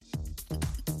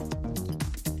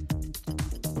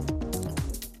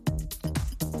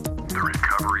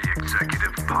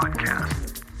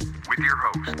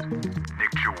host,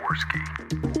 Nick Jaworski.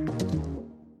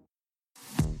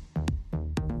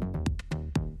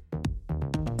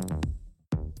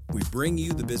 We bring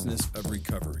you the business of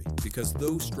recovery because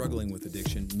those struggling with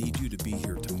addiction need you to be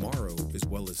here tomorrow as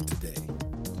well as today.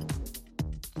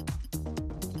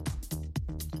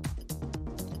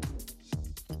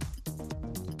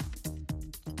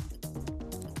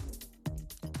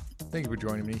 Thank you for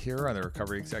joining me here on the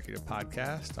Recovery Executive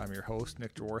Podcast. I'm your host,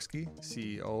 Nick Jaworski,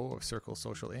 CEO of Circle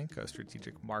Social Inc., a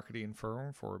strategic marketing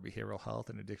firm for behavioral health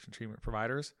and addiction treatment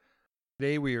providers.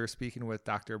 Today, we are speaking with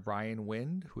Dr. Brian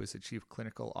Wind, who is the Chief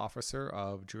Clinical Officer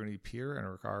of JourneyPure and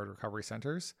Regard Recovery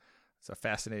Centers. It's a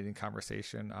fascinating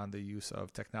conversation on the use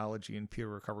of technology and peer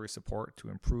recovery support to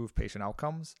improve patient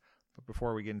outcomes. But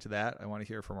before we get into that, I want to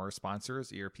hear from our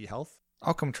sponsors, ERP Health.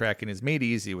 Outcome tracking is made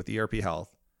easy with ERP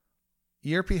Health.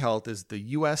 ERP Health is the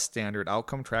U.S. standard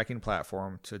outcome tracking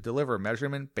platform to deliver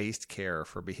measurement-based care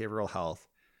for behavioral health.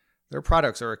 Their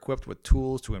products are equipped with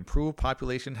tools to improve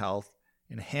population health,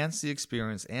 enhance the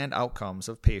experience and outcomes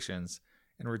of patients,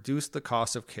 and reduce the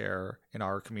cost of care in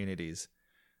our communities.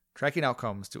 Tracking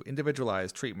outcomes to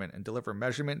individualize treatment and deliver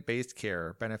measurement-based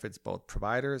care benefits both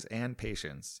providers and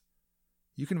patients.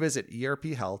 You can visit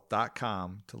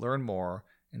erphealth.com to learn more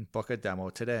and book a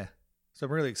demo today. So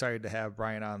I'm really excited to have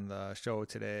Brian on the show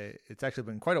today. It's actually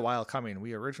been quite a while coming.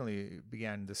 We originally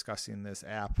began discussing this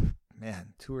app,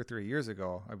 2 or 3 years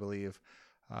ago, I believe.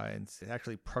 And it's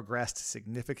actually progressed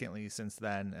significantly since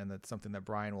then. And that's something that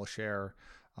Brian will share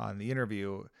on the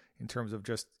interview in terms of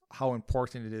just how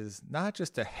important it is, not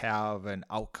just to have an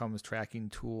outcomes tracking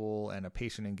tool and a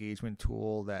patient engagement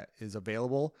tool that is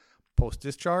available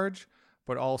post-discharge,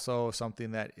 but also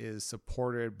something that is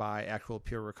supported by actual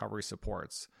peer recovery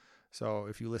supports. So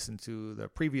if you listen to the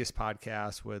previous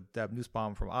podcast with Deb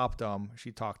Nussbaum from Optum,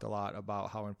 she talked a lot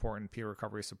about how important peer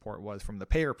recovery support was from the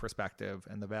payer perspective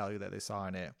and the value that they saw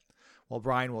in it. Well,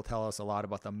 Brian will tell us a lot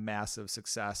about the massive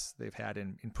success they've had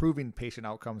in improving patient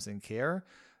outcomes and care,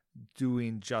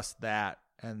 doing just that,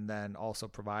 and then also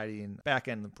providing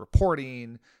back-end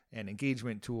reporting and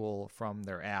engagement tool from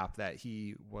their app that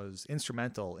he was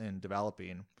instrumental in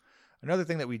developing. Another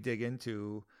thing that we dig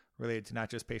into related to not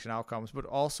just patient outcomes, but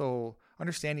also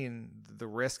understanding the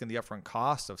risk and the upfront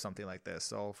cost of something like this.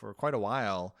 So for quite a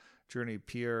while,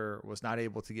 JourneyPure was not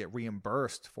able to get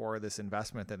reimbursed for this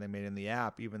investment that they made in the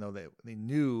app, even though they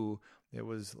knew it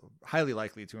was highly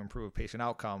likely to improve patient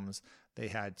outcomes. They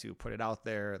had to put it out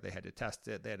there, they had to test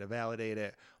it, they had to validate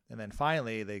it. And then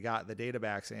finally, they got the data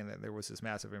back saying that there was this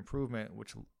massive improvement,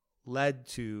 which led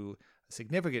to a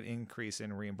significant increase in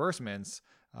reimbursements,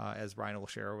 as Brian will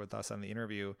share with us on the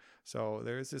interview. So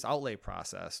there's this outlay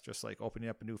process, just like opening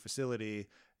up a new facility.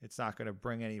 It's not going to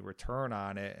bring any return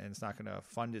on it, and it's not going to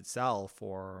fund itself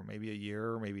for maybe a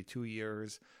year, maybe 2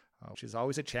 years, which is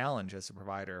always a challenge as a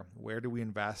provider. Where do we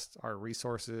invest our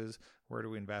resources? Where do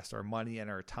we invest our money and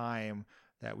our time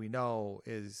that we know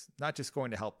is not just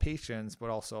going to help patients, but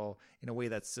also in a way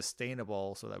that's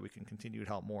sustainable so that we can continue to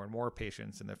help more and more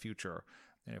patients in the future?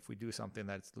 And if we do something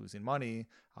that's losing money,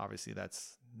 obviously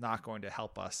that's not going to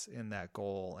help us in that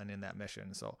goal and in that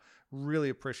mission. So really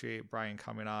appreciate Brian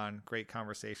coming on. Great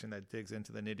conversation that digs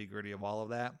into the nitty-gritty of all of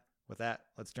that. With that,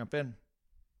 let's jump in.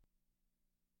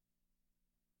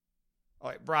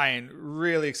 All right, Brian,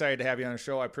 really excited to have you on the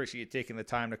show. I appreciate you taking the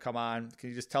time to come on. Can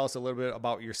you just tell us a little bit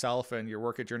about yourself and your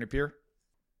work at JourneyPure?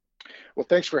 Well,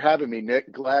 thanks for having me,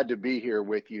 Nick. Glad to be here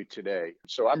with you today.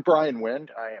 So I'm Brian Wind.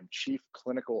 I am Chief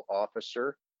Clinical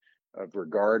Officer of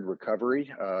Regard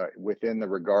Recovery. Within the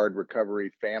Regard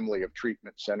Recovery family of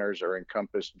treatment centers are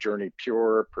encompassed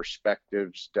JourneyPure,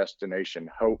 Perspectives, Destination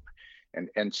Hope, and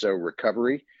Enso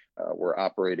Recovery. We're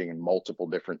operating in multiple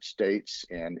different states.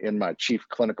 And in my Chief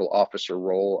Clinical Officer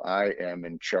role, I am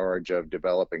in charge of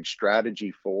developing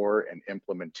strategy for and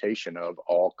implementation of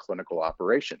all clinical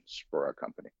operations for our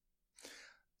company.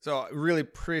 So I really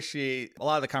appreciate a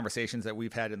lot of the conversations that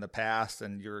we've had in the past,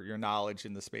 and your knowledge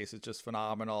in the space is just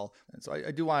phenomenal. And so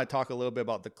I do want to talk a little bit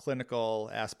about the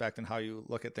clinical aspect and how you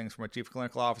look at things from a chief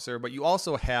clinical officer, but you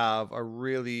also have a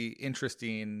really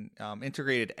interesting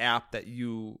integrated app that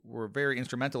you were very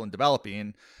instrumental in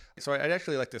developing. So I'd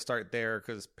actually like to start there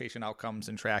because patient outcomes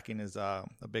and tracking is a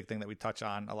big thing that we touch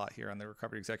on a lot here on the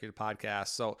Recovery Executive Podcast.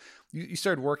 So you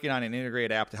started working on an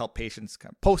integrated app to help patients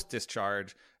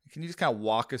post-discharge. Can you just kind of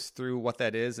walk us through what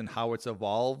that is and how it's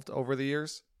evolved over the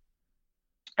years?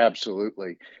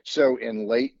 Absolutely. So in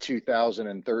late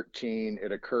 2013,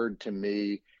 it occurred to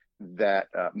me that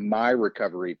my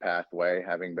recovery pathway,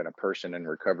 having been a person in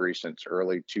recovery since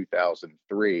early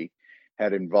 2003,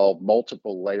 had involved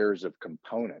multiple layers of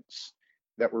components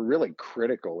that were really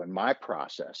critical in my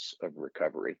process of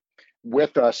recovery.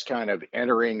 With us kind of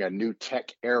entering a new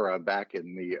tech era back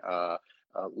in the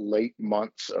late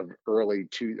months of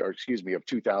of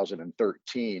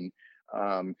 2013,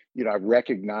 I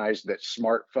recognized that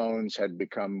smartphones had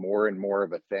become more and more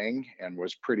of a thing, and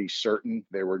was pretty certain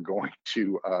they were going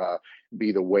to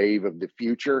be the wave of the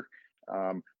future.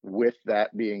 With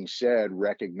that being said,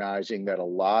 recognizing that a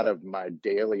lot of my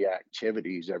daily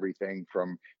activities, everything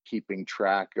from keeping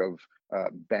track of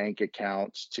bank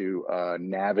accounts to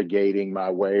navigating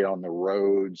my way on the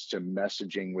roads to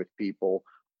messaging with people,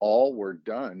 all were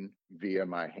done via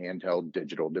my handheld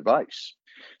digital device.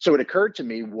 So it occurred to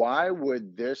me, why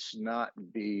would this not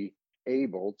be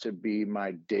able to be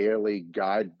my daily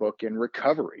guidebook in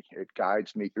recovery? It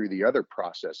guides me through the other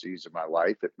processes of my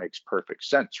life. It makes perfect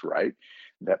sense, right?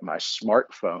 That my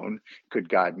smartphone could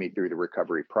guide me through the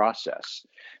recovery process.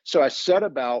 So I set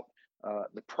about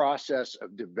the process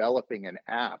of developing an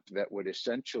app that would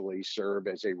essentially serve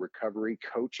as a recovery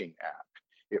coaching app.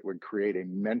 It would create a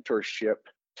mentorship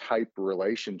type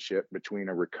relationship between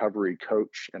a recovery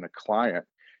coach and a client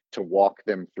to walk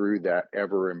them through that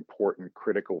ever important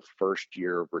critical first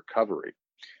year of recovery.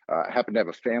 I happen to have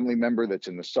a family member that's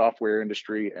in the software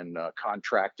industry, and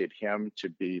contracted him to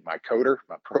be my coder,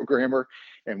 my programmer.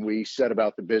 And we set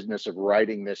about the business of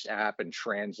writing this app and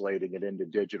translating it into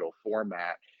digital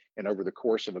format. And over the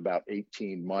course of about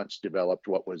 18 months, developed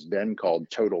what was then called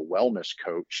Total Wellness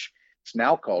Coach. It's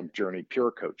now called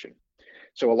JourneyPure Coaching.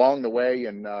 So along the way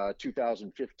in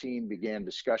 2015, began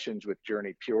discussions with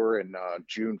JourneyPure, and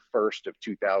June 1st of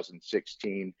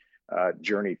 2016,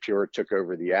 JourneyPure took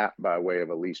over the app by way of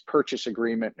a lease purchase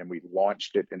agreement, and we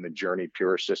launched it in the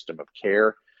JourneyPure system of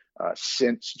care.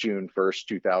 Since June 1st,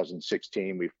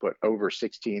 2016, we've put over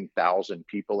 16,000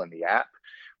 people in the app.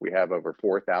 We have over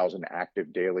 4,000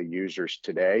 active daily users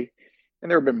today.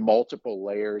 And there have been multiple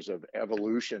layers of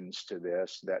evolutions to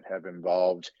this that have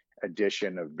involved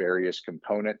addition of various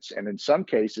components, and in some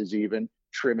cases even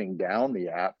trimming down the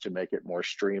app to make it more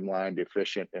streamlined,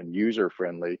 efficient, and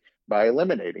user-friendly by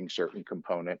eliminating certain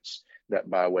components that,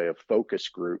 by way of focus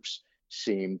groups,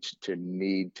 seemed to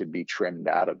need to be trimmed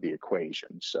out of the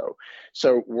equation. So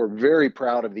we're very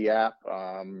proud of the app.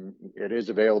 It is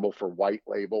available for white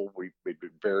label. We've been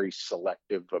very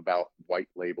selective about white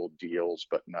label deals,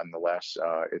 but nonetheless,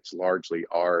 it's largely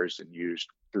ours and used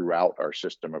throughout our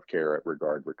system of care at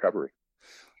Regard Recovery.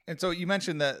 And so you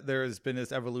mentioned that there's been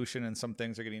this evolution, and some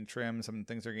things are getting trimmed, some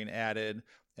things are getting added.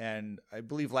 And I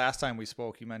believe last time we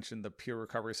spoke, you mentioned the peer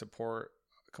recovery support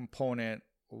component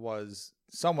was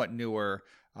somewhat newer.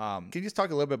 Can you just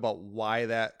talk a little bit about why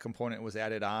that component was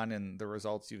added on and the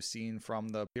results you've seen from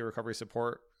the peer recovery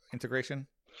support integration?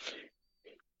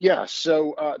 Yeah,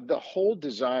 so the whole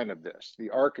design of this, the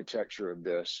architecture of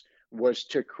this, was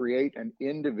to create an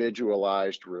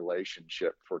individualized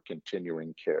relationship for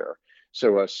continuing care.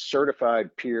 So a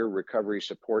certified peer recovery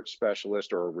support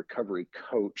specialist or a recovery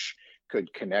coach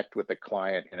could connect with the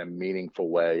client in a meaningful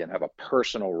way and have a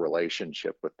personal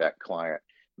relationship with that client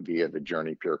via the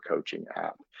JourneyPure coaching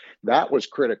app. That was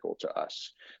critical to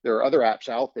us. There are other apps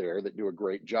out there that do a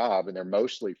great job, and they're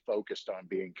mostly focused on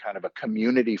being kind of a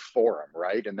community forum,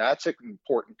 right? And that's an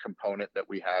important component that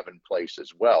we have in place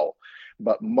as well.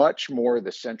 But much more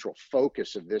the central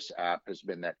focus of this app has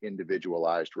been that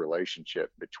individualized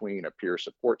relationship between a peer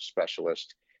support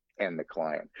specialist and the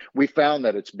client. We found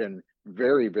that it's been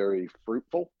very, very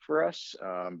fruitful for us.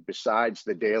 Besides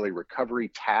the daily recovery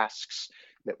tasks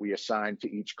that we assign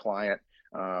to each client,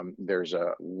 there's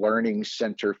a learning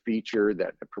center feature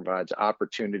that provides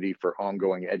opportunity for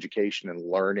ongoing education and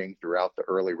learning throughout the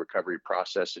early recovery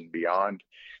process and beyond.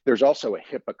 There's also a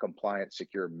HIPAA compliant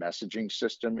secure messaging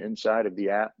system inside of the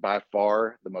app. By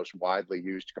far, the most widely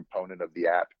used component of the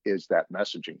app is that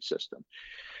messaging system.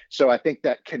 So I think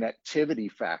that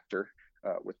connectivity factor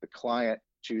with the client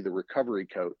to the recovery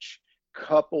coach,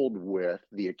 coupled with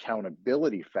the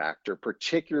accountability factor,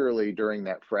 particularly during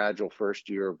that fragile first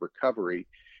year of recovery,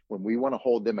 when we want to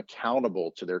hold them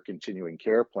accountable to their continuing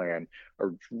care plan,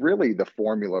 are really the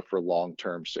formula for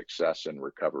long-term success in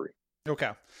recovery.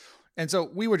 Okay. And so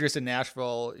we were just in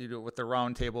Nashville, with the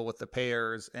roundtable with the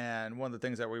payers, and one of the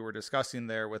things that we were discussing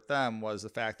there with them was the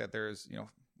fact that there's,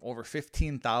 over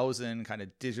 15,000 kind of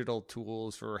digital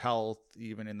tools for health,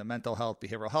 even in the mental health,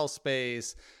 behavioral health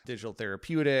space, digital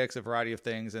therapeutics, a variety of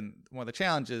things. And one of the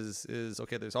challenges is,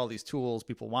 okay, there's all these tools,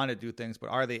 people want to do things, but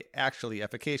are they actually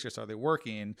efficacious? Are they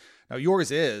working? Now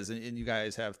yours is, and you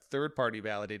guys have third-party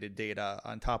validated data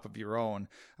on top of your own.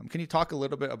 Can you talk a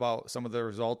little bit about some of the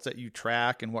results that you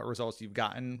track and what results you've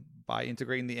gotten by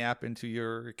integrating the app into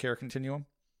your care continuum?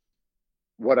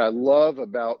 What I love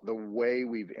about the way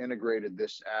we've integrated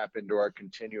this app into our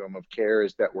continuum of care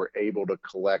is that we're able to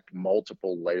collect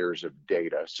multiple layers of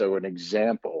data. So an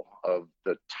example of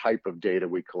the type of data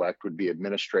we collect would be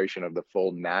administration of the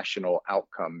full National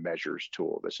Outcome Measures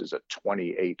tool. This is a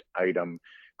 28-item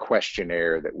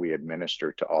questionnaire that we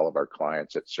administer to all of our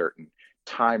clients at certain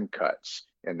time cuts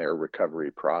in their recovery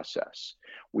process.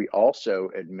 We also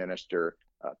administer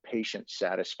patient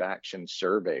satisfaction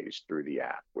surveys through the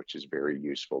app, which is very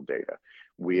useful data.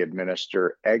 We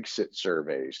administer exit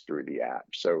surveys through the app.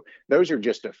 So those are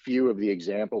just a few of the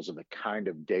examples of the kind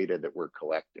of data that we're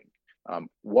collecting.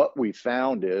 What we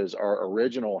found is our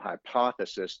original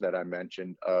hypothesis that I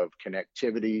mentioned of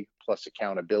connectivity plus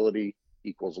accountability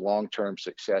equals long-term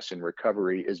success in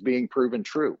recovery is being proven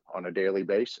true on a daily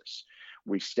basis.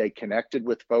 We stay connected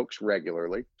with folks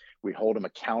regularly. We hold them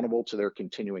accountable to their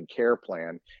continuing care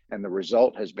plan, and the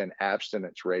result has been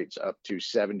abstinence rates up to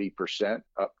 70%,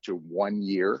 up to 1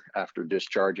 year after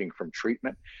discharging from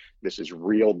treatment. This is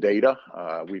real data.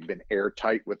 We've been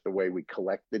airtight with the way we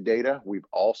collect the data. We've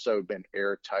also been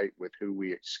airtight with who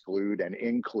we exclude and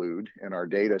include in our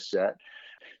data set.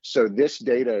 So this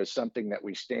data is something that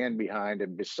we stand behind,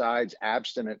 and besides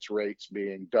abstinence rates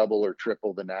being double or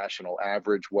triple the national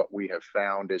average, what we have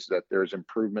found is that there's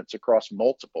improvements across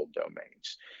multiple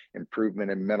domains.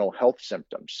 Improvement in mental health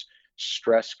symptoms,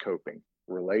 stress coping,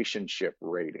 relationship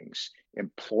ratings,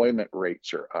 employment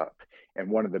rates are up. And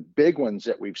one of the big ones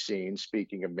that we've seen,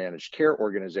 speaking of managed care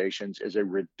organizations, is a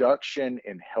reduction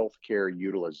in healthcare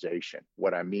utilization.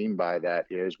 What I mean by that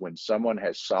is when someone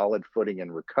has solid footing in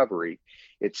recovery,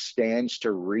 it stands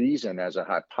to reason as a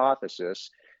hypothesis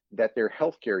that their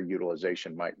healthcare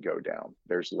utilization might go down.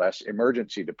 There's less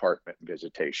emergency department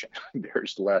visitation.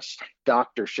 There's less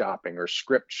doctor shopping or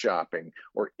script shopping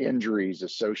or injuries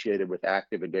associated with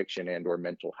active addiction and or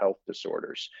mental health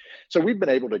disorders. So we've been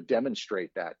able to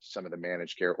demonstrate that to some of the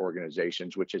managed care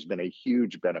organizations, which has been a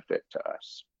huge benefit to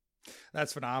us.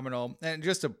 That's phenomenal. And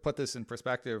just to put this in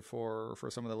perspective for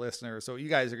some of the listeners, so you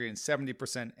guys are getting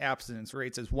 70% abstinence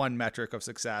rates as one metric of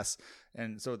success.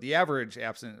 And so the average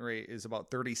abstinence rate is about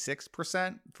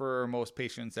 36% for most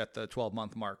patients at the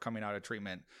 12-month mark coming out of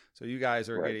treatment. So you guys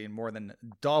are getting more than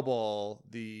double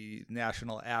the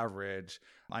national average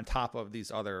on top of these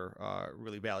other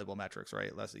really valuable metrics,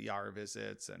 right? Less ER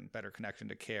visits and better connection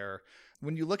to care.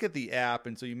 When you look at the app,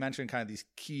 and so you mentioned kind of these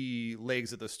key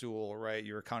legs of the stool, right?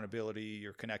 Your accountability,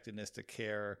 your connectedness to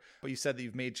care, but you said that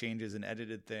you've made changes and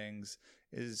edited things.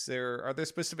 Are there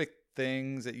specific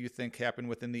things that you think happen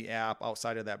within the app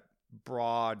outside of that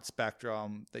broad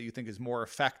spectrum that you think is more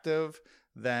effective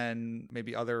than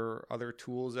maybe other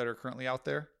tools that are currently out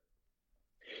there?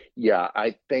 Yeah,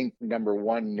 I think number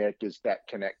one, Nick, is that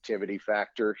connectivity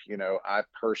factor. I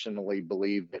personally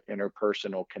believe that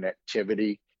interpersonal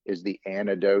connectivity is the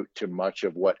antidote to much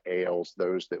of what ails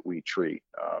those that we treat.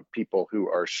 People who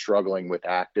are struggling with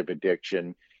active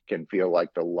addiction can feel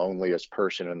like the loneliest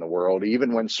person in the world,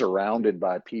 even when surrounded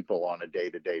by people on a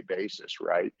day-to-day basis,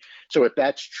 right? So if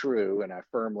that's true, and I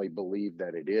firmly believe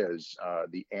that it is,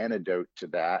 the antidote to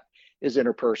that is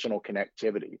interpersonal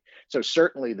connectivity. So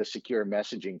certainly the secure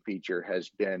messaging feature has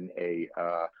been a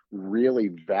really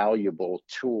valuable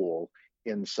tool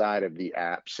inside of the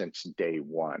app since day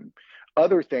one.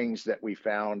 Other things that we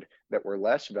found that were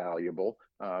less valuable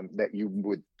that you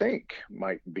would think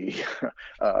might be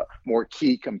more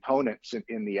key components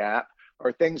in the app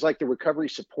are things like the recovery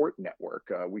support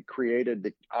network. We created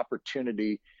the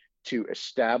opportunity to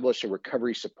establish a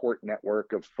recovery support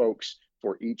network of folks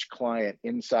for each client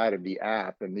inside of the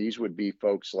app. And these would be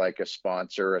folks like a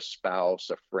sponsor, a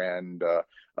spouse, a friend,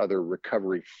 other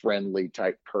recovery friendly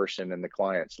type person in the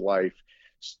client's life,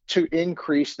 to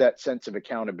increase that sense of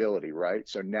accountability, right?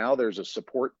 So now there's a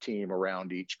support team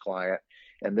around each client,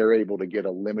 and they're able to get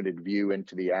a limited view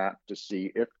into the app to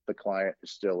see if the client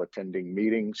is still attending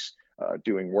meetings,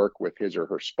 doing work with his or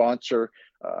her sponsor,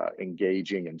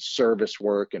 engaging in service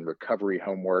work and recovery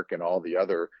homework and all the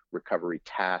other recovery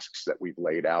tasks that we've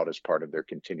laid out as part of their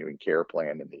continuing care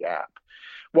plan in the app.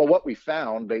 Well, what we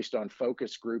found based on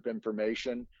focus group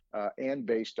information and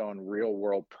based on real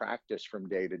world practice from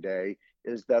day to day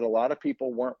is that a lot of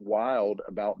people weren't wild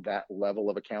about that level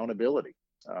of accountability.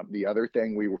 The other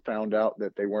thing we found out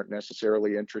that they weren't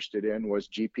necessarily interested in was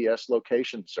GPS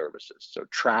location services. So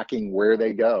tracking where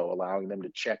they go, allowing them to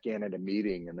check in at a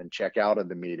meeting and then check out of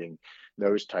the meeting,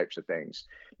 those types of things.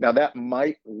 Now that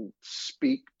might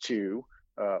speak to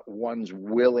one's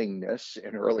willingness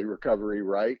in early recovery,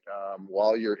 right?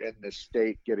 While you're in this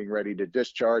state getting ready to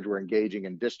discharge, we're engaging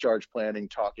in discharge planning,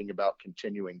 talking about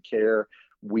continuing care.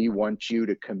 We want you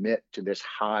to commit to this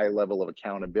high level of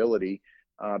accountability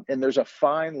And there's a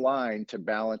fine line to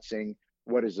balancing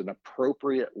what is an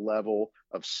appropriate level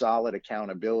of solid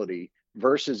accountability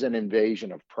versus an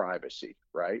invasion of privacy,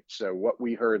 right? So what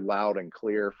we heard loud and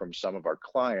clear from some of our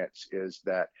clients is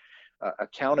that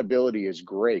accountability is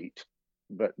great,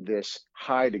 but this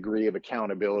high degree of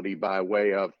accountability by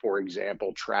way of, for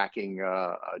example, tracking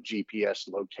a GPS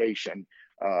location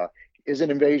is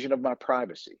an invasion of my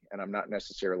privacy, and I'm not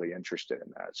necessarily interested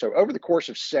in that. So over the course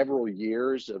of several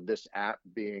years of this app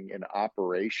being in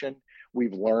operation,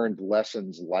 we've learned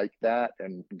lessons like that.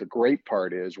 And the great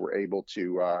part is we're able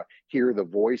to hear the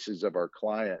voices of our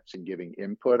clients and giving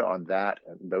input on that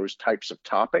and those types of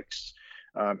topics.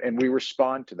 And we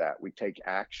respond to that. We take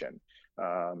action.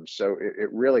 So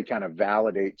it really kind of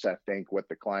validates, I think, what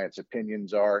the client's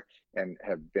opinions are, and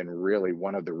have been really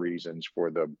one of the reasons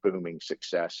for the booming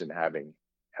success in having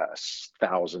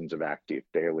thousands of active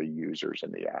daily users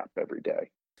in the app every day.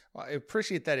 Well, I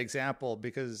appreciate that example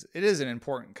because it is an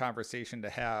important conversation to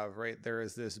have, right? There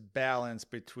is this balance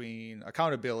between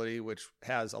accountability, which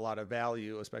has a lot of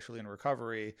value, especially in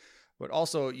recovery, but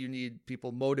also you need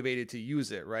people motivated to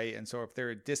use it, right? And so if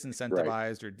they're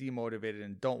disincentivized or demotivated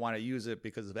and don't want to use it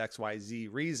because of XYZ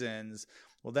reasons,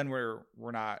 well, then we're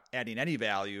not adding any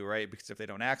value, right? Because if they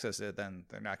don't access it, then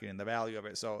they're not getting the value of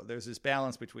it. So there's this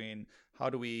balance between how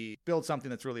do we build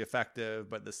something that's really effective,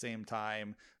 but at the same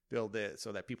time, build it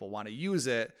so that people want to use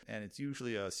it. And it's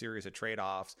usually a series of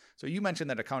trade-offs. So you mentioned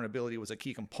that accountability was a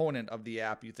key component of the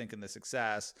app, you think, in the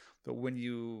success. But when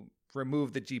you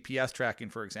remove the GPS tracking,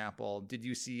 for example, did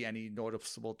you see any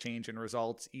noticeable change in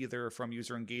results, either from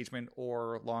user engagement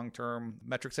or long-term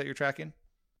metrics that you're tracking?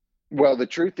 Well, the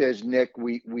truth is, Nick,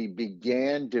 we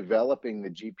began developing the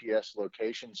GPS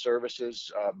location services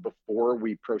before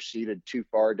we proceeded too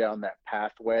far down that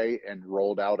pathway and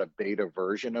rolled out a beta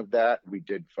version of that. We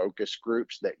did focus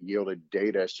groups that yielded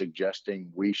data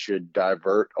suggesting we should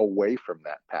divert away from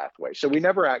that pathway. So we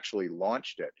never actually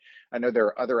launched it. I know there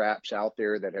are other apps out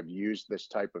there that have used this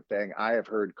type of thing. I have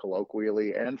heard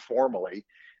colloquially and formally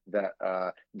that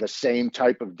the same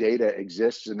type of data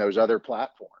exists in those other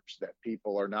platforms, that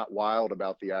people are not wild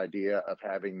about the idea of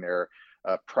having their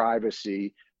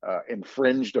privacy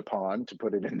infringed upon, to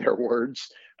put it in their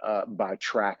words, by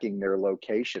tracking their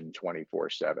location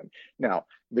 24/7. Now,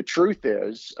 the truth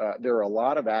is there are a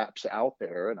lot of apps out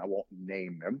there, and I won't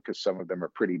name them because some of them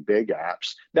are pretty big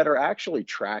apps, that are actually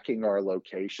tracking our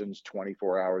locations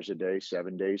 24 hours a day,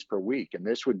 7 days per week. And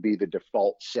this would be the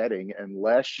default setting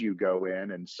unless you go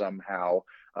in and somehow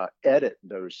edit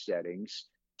those settings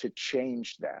to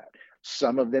change that.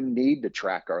 Some of them need to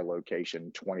track our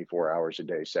location 24 hours a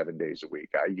day, 7 days a week.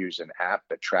 I use an app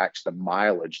that tracks the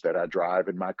mileage that I drive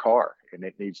in my car, and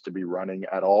it needs to be running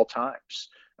at all times.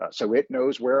 So it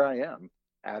knows where I am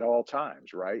at all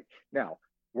times, right? Now,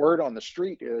 word on the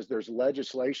street is there's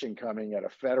legislation coming at a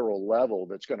federal level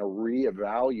that's going to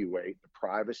reevaluate the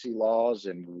privacy laws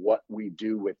and what we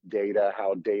do with data,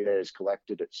 how data is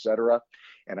collected, et cetera.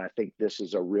 And I think this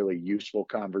is a really useful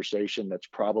conversation that's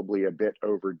probably a bit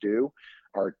overdue.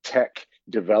 Our tech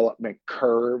development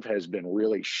curve has been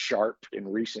really sharp in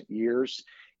recent years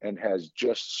and has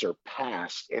just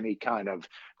surpassed any kind of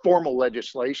formal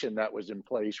legislation that was in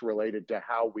place related to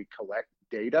how we collect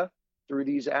data through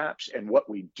these apps and what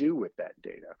we do with that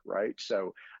data, right?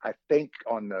 So I think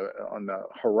on the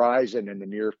horizon in the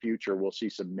near future, we'll see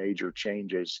some major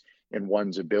changes in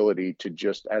one's ability to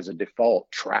just as a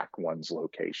default track one's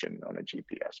location on a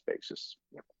GPS basis.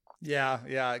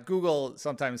 Yeah. Google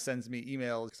sometimes sends me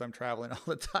emails because I'm traveling all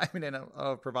the time and in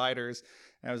providers.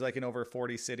 And I was like in over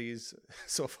 40 cities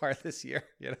so far this year,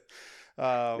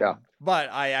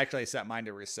 But I actually set mine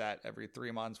to reset every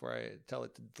 3 months, where I tell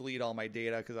it to delete all my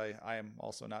data, because I am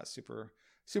also not super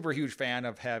huge fan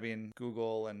of having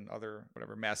Google and other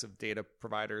whatever massive data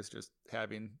providers just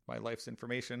having my life's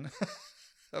information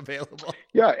available.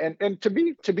 Yeah, and to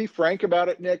be frank about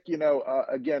it, Nick,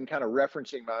 again, kind of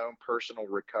referencing my own personal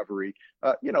recovery,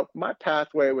 my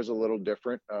pathway was a little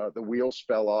different. The wheels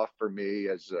fell off for me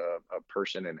as a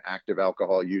person in active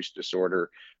alcohol use disorder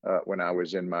when I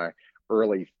was in my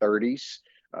early 30s.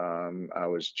 I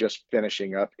was just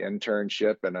finishing up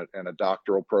internship and a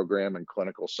doctoral program in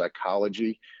clinical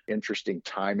psychology. Interesting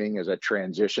timing as I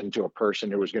transitioned to a person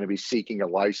who was going to be seeking a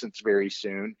license very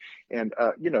soon. And,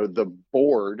 the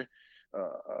board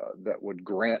that would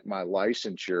grant my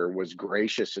licensure was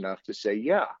gracious enough to say,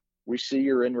 yeah, we see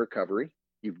you're in recovery.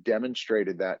 You've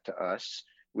demonstrated that to us.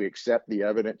 We accept the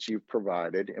evidence you've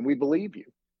provided, and we believe you.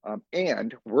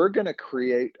 And we're going to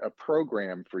create a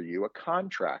program for you, a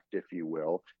contract, if you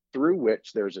will, through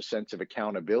which there's a sense of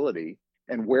accountability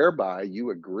and whereby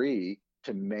you agree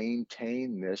to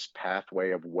maintain this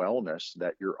pathway of wellness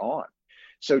that you're on.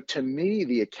 So to me,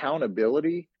 the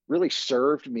accountability really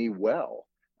served me well.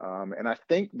 And I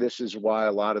think this is why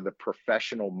a lot of the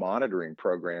professional monitoring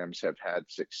programs have had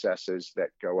successes that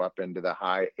go up into the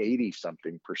high 80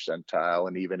 something percentile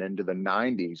and even into the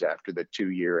 90s after the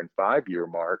 2-year and 5-year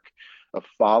mark of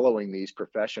following these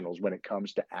professionals when it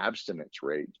comes to abstinence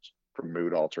rates from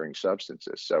mood altering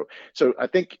substances. So I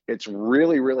think it's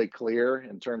really, really clear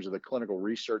in terms of the clinical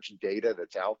research data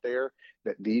that's out there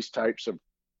that these types of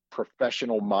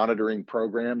professional monitoring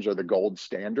programs are the gold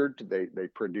standard. They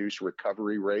produce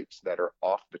recovery rates that are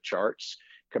off the charts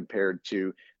compared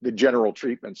to the general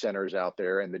treatment centers out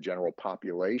there and the general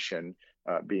population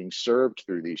being served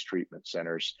through these treatment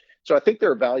centers. So I think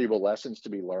there are valuable lessons to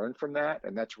be learned from that.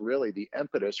 And that's really the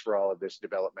impetus for all of this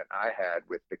development I had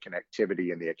with the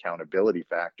connectivity and the accountability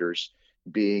factors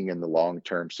being in the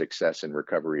long-term success and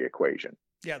recovery equation.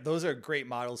 Yeah, those are great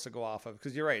models to go off of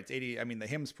because you're right. It's 80. I mean, the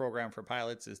HIMSS program for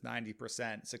pilots is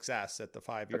 90% success at the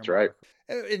 5-year That's mark.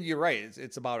 right. And you're right.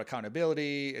 It's about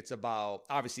accountability. It's about,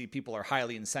 obviously, people are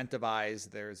highly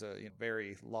incentivized. There's a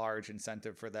very large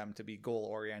incentive for them to be goal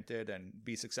oriented and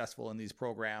be successful in these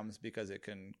programs because it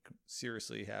can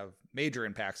seriously have major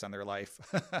impacts on their life.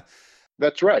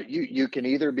 That's right. You can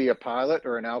either be a pilot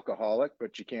or an alcoholic,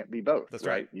 but you can't be both. That's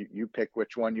right. You pick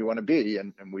which one you want to be,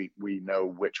 and we know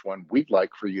which one we'd like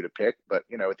for you to pick. But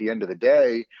at the end of the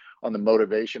day, on the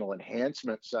motivational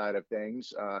enhancement side of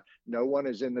things, no one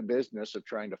is in the business of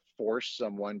trying to force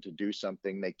someone to do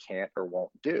something they can't or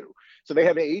won't do. So they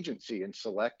have agency in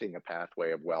selecting a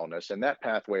pathway of wellness, and that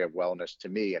pathway of wellness, to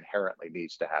me, inherently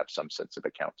needs to have some sense of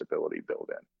accountability built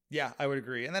in. Yeah, I would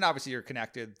agree. And then obviously you're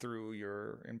connected through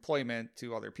your employment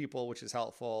to other people, which is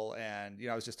helpful. And,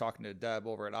 I was just talking to Deb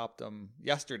over at Optum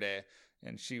yesterday,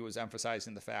 and she was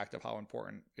emphasizing the fact of how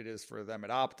important it is for them at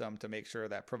Optum to make sure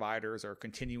that providers are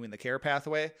continuing the care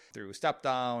pathway through step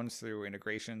downs, through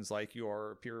integrations like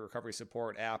your peer recovery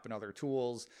support app and other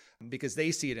tools, because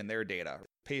they see it in their data.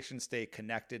 Patients stay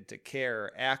connected to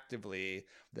care actively,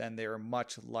 then they're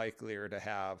much likelier to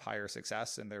have higher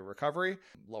success in their recovery,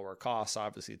 lower costs,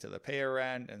 obviously, to the payer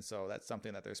end. And so that's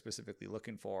something that they're specifically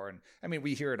looking for. And I mean,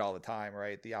 we hear it all the time,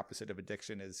 right? The opposite of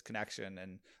addiction is connection.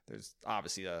 And there's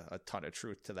obviously a ton of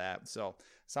truth to that. So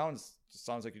sounds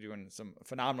like you're doing some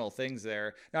phenomenal things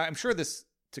there. Now, I'm sure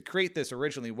to create this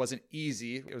originally wasn't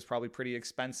easy. It was probably pretty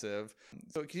expensive.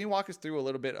 So can you walk us through a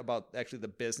little bit about actually the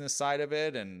business side of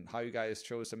it and how you guys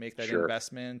chose to make that Sure.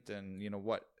 investment and,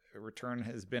 what return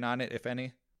has been on it, if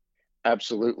any?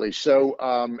 Absolutely. So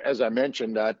as I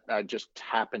mentioned, I just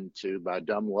happened to, by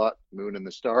dumb luck, moon and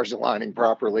the stars aligning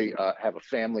properly, have a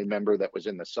family member that was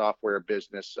in the software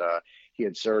business. He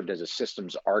had served as a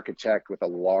systems architect with a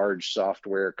large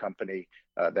software company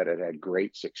that had had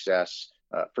great success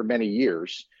for many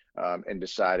years, and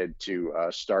decided to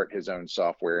start his own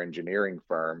software engineering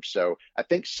firm. So I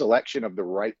think selection of the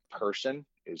right person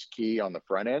is key on the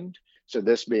front end. So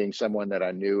this being someone that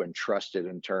I knew and trusted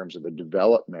in terms of the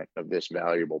development of this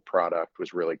valuable product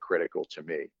was really critical to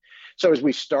me. So as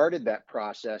we started that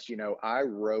process, I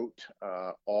wrote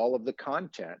all of the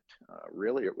content.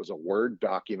 Really, it was a Word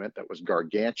document that was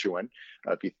gargantuan.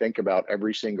 If you think about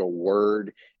every single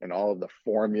word and all of the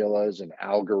formulas and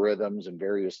algorithms and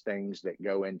various things that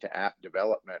go into app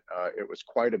development, it was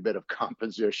quite a bit of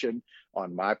composition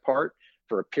on my part.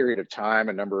 For a period of time,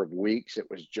 a number of weeks, it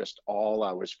was just all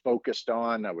I was focused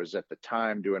on. I was at the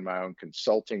time doing my own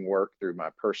consulting work through my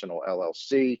personal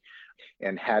LLC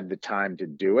and had the time to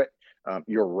do it.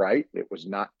 You're right, it was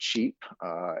not cheap.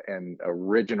 And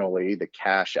originally the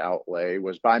cash outlay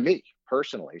was by me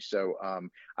personally. So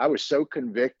I was so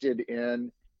convicted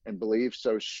in and believed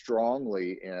so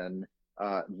strongly in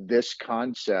this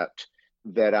concept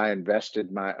that I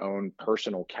invested my own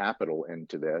personal capital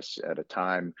into this at a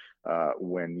time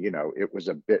when, it was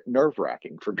a bit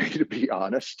nerve-wracking for me, to be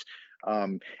honest.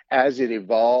 As it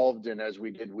evolved and as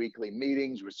we did weekly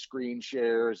meetings with screen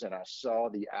shares and I saw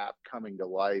the app coming to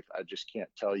life, I just can't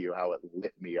tell you how it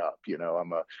lit me up.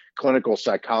 I'm a clinical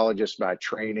psychologist by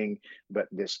training, but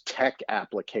this tech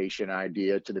application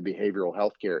idea to the behavioral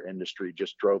healthcare industry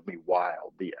just drove me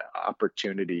wild. The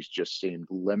opportunities just seemed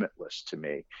limitless to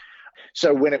me.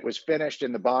 So when it was finished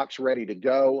in the box, ready to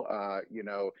go,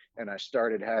 and I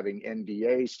started having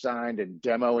NDAs signed and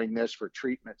demoing this for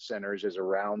treatment centers is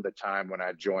around the time when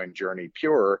I joined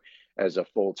JourneyPure as a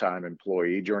full-time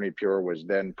employee. JourneyPure was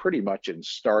then pretty much in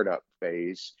startup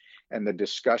phase. And the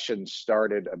discussion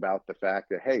started about the fact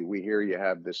that, hey, we hear you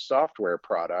have this software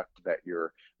product that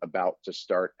you're about to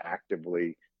start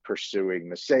actively pursuing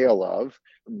the sale of.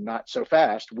 Not so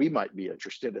fast, we might be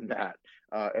interested in that.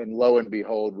 And lo and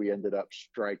behold, we ended up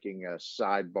striking a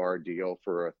sidebar deal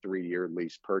for a 3-year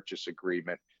lease purchase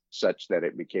agreement such that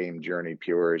it became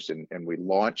JourneyPure's, and we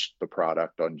launched the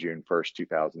product on June 1st,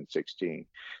 2016.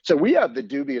 So we have the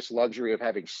dubious luxury of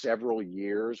having several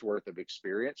years worth of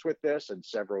experience with this and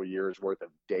several years worth of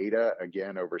data,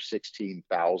 again, over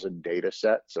 16,000 data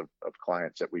sets of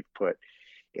clients that we've put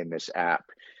in this app.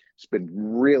 It's been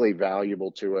really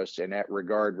valuable to us. And at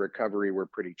Regard Recovery, we're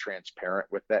pretty transparent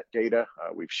with that data.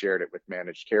 We've shared it with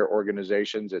managed care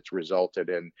organizations. It's resulted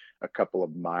in a couple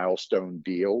of milestone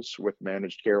deals with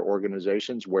managed care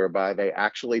organizations whereby they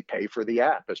actually pay for the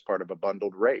app as part of a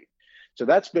bundled rate. So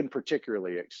that's been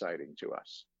particularly exciting to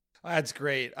us. That's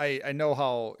great. I know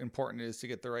how important it is to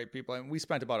get the right people. And we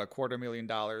spent about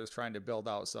 $250,000 trying to build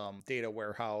out some data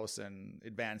warehouse and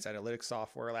advanced analytics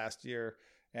software last year,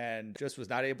 and just was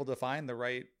not able to find the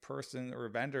right person or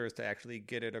vendors to actually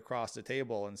get it across the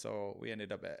table. And so we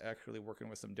ended up actually working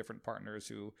with some different partners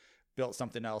who built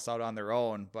something else out on their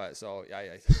own. But so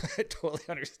I totally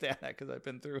understand that because I've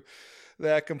been through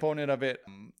that component of it.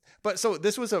 But so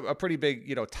this was a pretty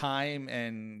big, time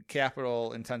and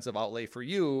capital intensive outlay for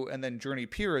you, and then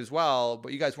JourneyPure as well,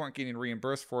 but you guys weren't getting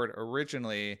reimbursed for it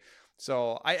originally.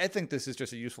 So I think this is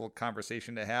just a useful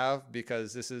conversation to have,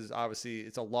 because this is obviously,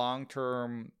 it's a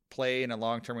long-term play and a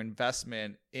long-term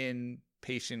investment in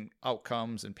patient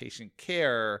outcomes and patient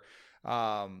care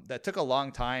that took a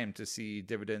long time to see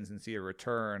dividends and see a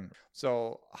return.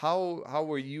 So how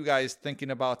were you guys thinking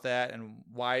about that, and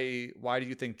why do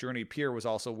you think JourneyPure was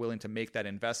also willing to make that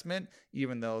investment,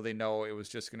 even though they know it was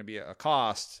just going to be a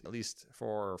cost, at least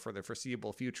for the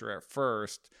foreseeable future at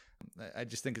first? I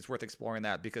just think it's worth exploring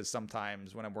that, because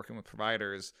sometimes when I'm working with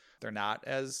providers, they're not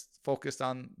as focused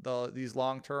on these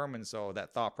long term, and so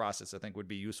that thought process I think would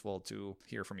be useful to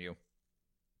hear from you.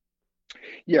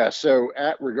 Yeah, so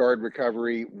at Regard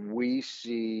Recovery, we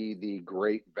see the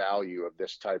great value of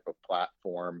this type of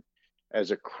platform as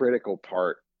a critical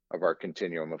part of our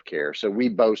continuum of care. So we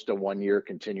boast a 1-year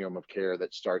continuum of care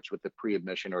that starts with the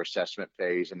pre-admission or assessment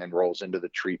phase and then rolls into the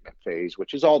treatment phase,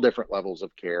 which is all different levels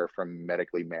of care, from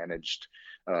medically managed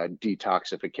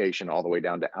detoxification all the way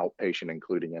down to outpatient,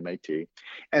 including MAT.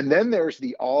 And then there's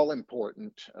the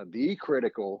all-important, the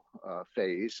critical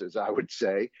phase, as I would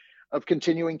say, of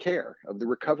continuing care, of the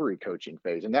recovery coaching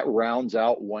phase. And that rounds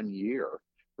out 1 year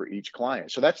for each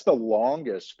client. So that's the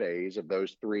longest phase of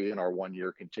those three in our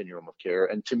 1-year continuum of care.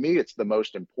 And to me, it's the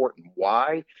most important.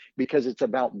 Why? Because it's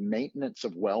about maintenance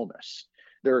of wellness.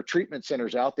 There are treatment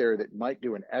centers out there that might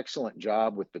do an excellent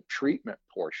job with the treatment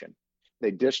portion.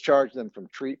 They discharge them from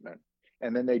treatment,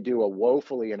 and then they do a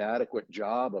woefully inadequate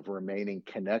job of remaining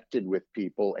connected with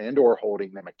people and or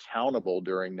holding them accountable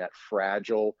during that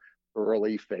fragile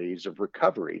early phase of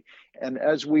recovery. And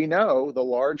as we know, the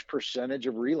large percentage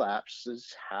of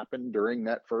relapses happen during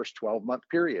that first 12-month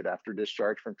period after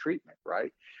discharge from treatment,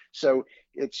 right? So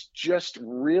it's just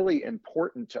really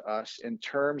important to us in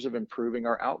terms of improving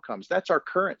our outcomes. That's our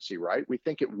currency, right? We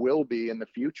think it will be in the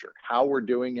future. How we're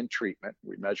doing in treatment,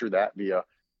 we measure that via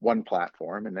one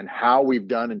platform, and then how we've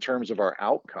done in terms of our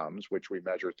outcomes, which we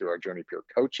measure through our JourneyPure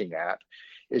coaching app,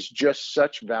 is just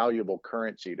such valuable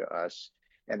currency to us,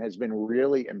 and has been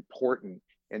really important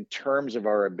in terms of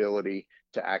our ability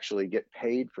to actually get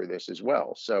paid for this as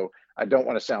well. So I don't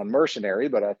want to sound mercenary,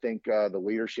 but I think the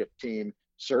leadership team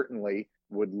certainly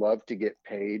would love to get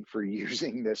paid for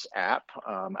using this app.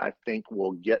 I think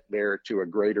we'll get there to a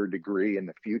greater degree in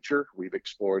the future. We've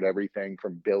explored everything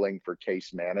from billing for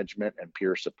case management and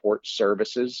peer support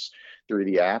services through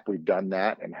the app. We've done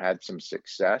that and had some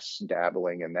success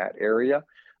dabbling in that area.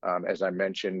 As I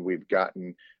mentioned, we've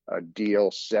gotten a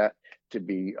deal set to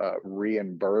be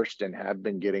reimbursed and have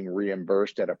been getting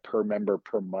reimbursed at a per member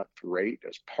per month rate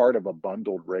as part of a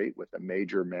bundled rate with a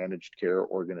major managed care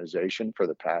organization for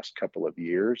the past couple of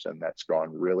years, and that's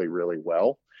gone really, really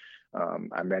well.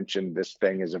 I mentioned this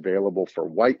thing is available for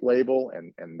white label,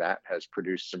 and that has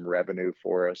produced some revenue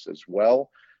for us as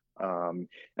well.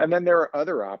 And then there are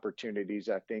other opportunities,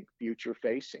 I think, future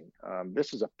facing.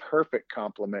 This is a perfect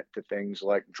complement to things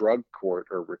like drug court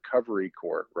or recovery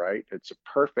court, right? It's a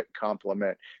perfect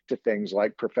complement to things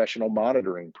like professional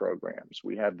monitoring programs.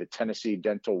 We have the Tennessee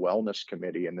Dental Wellness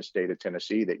Committee in the state of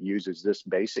Tennessee that uses this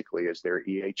basically as their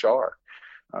EHR.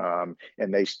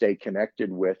 And they stay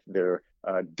connected with their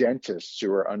dentists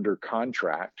who are under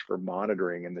contract for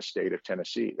monitoring in the state of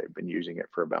Tennessee. They've been using it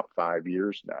for about 5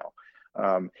 years now.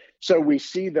 So we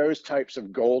see those types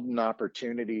of golden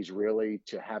opportunities really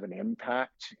to have an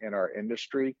impact in our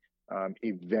industry,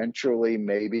 eventually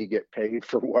maybe get paid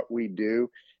for what we do,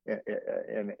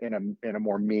 in a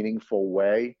more meaningful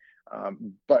way.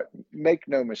 But make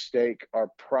no mistake, our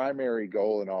primary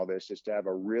goal in all this is to have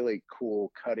a really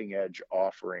cool cutting edge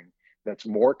offering that's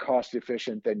more cost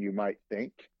efficient than you might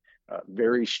think,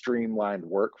 very streamlined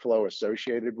workflow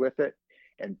associated with it,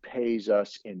 and pays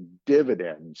us in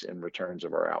dividends in returns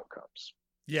of our outcomes.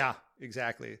 Yeah,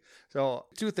 exactly. So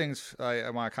two things I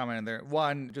want to comment on there.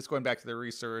 One, just going back to the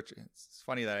research, it's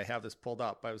funny that I have this pulled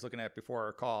up. I was looking at it before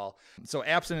our call. So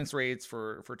abstinence rates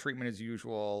for treatment as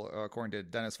usual, according to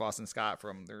Dennis Foss and Scott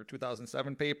from their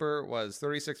 2007 paper, was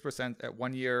 36% at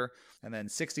 1 year, and then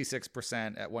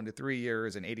 66% at 1 to 3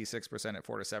 years, and 86% at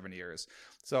 4 to 7 years.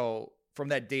 So from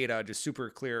that data, just super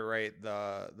clear, right?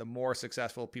 The more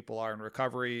successful people are in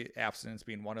recovery, abstinence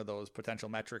being one of those potential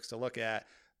metrics to look at,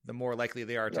 the more likely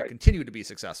they are to continue to be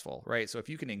successful, right? So if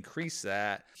you can increase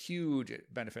that, huge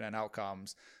benefit on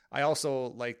outcomes. I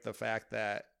also like the fact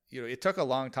that, it took a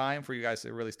long time for you guys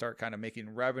to really start kind of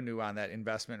making revenue on that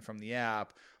investment from the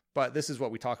app. But this is what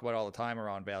we talk about all the time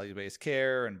around value-based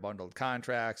care and bundled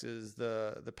contracts, is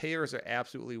the payers are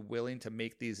absolutely willing to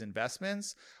make these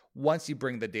investments once you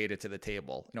bring the data to the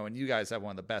table. And you guys have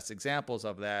one of the best examples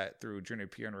of that through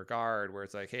JourneyPure and Regard, where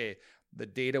it's like, hey, the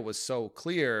data was so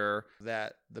clear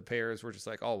that the payers were just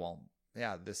like, oh, well,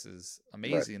 yeah, this is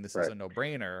amazing. This is a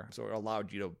no-brainer. So it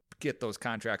allowed you to get those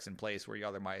contracts in place where you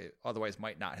otherwise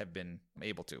might not have been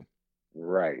able to.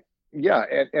 Right. Yeah.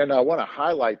 And I want to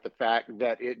highlight the fact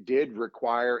that it did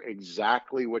require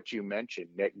exactly what you mentioned,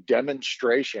 Nick,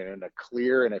 demonstration in a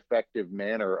clear and effective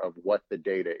manner of what the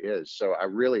data is. So I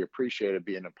really appreciated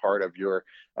being a part of your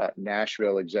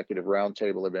Nashville Executive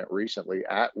Roundtable event recently,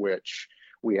 at which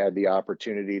we had the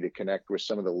opportunity to connect with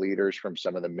some of the leaders from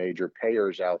some of the major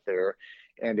payers out there.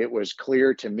 And it was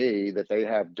clear to me that they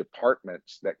have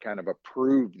departments that kind of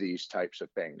approve these types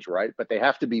of things, right? But they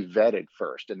have to be vetted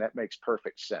first, and that makes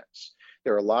perfect sense.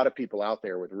 There are a lot of people out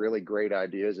there with really great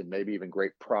ideas and maybe even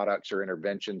great products or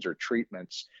interventions or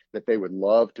treatments that they would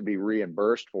love to be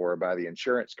reimbursed for by the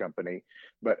insurance company.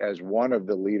 But as one of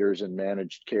the leaders in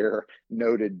managed care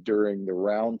noted during the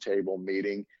roundtable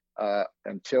meeting,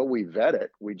 until we vet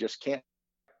it, we just can't.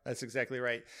 That's exactly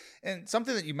right. And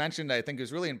something that you mentioned, I think,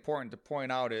 is really important to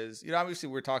point out is, obviously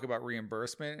we're talking about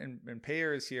reimbursement and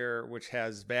payers here, which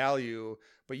has value,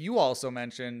 but you also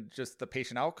mentioned just the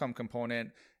patient outcome component.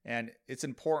 And it's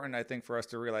important, I think, for us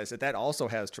to realize that also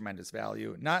has tremendous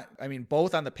value.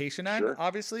 Both on the patient end,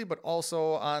 obviously, but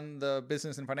also on the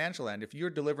business and financial end. If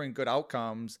you're delivering good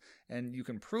outcomes and you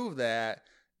can prove that,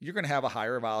 you're going to have a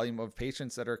higher volume of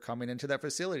patients that are coming into that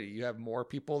facility. You have more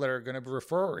people that are going to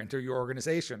refer into your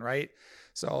organization, right?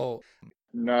 So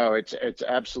no, it's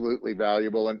absolutely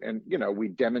valuable. And we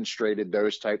demonstrated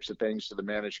those types of things to the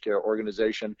managed care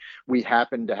organization. We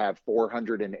happened to have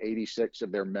 486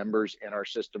 of their members in our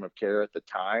system of care at the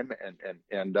time.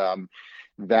 And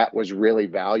that was really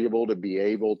valuable to be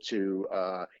able to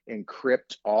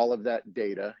encrypt all of that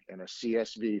data in a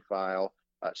CSV file,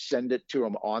 send it to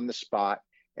them on the spot,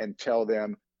 and tell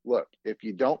them, look, if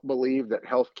you don't believe that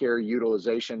healthcare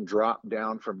utilization dropped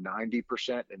down from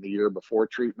 90% in the year before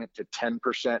treatment to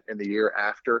 10% in the year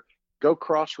after, go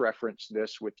cross-reference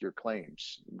this with your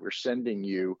claims. We're sending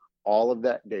you all of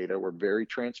that data. We're very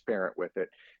transparent with it.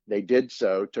 They did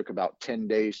so, took about 10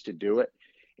 days to do it.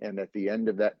 And at the end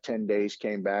of that 10 days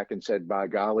came back and said, by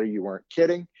golly, you weren't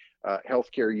kidding.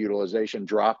 Healthcare utilization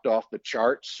dropped off the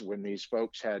charts when these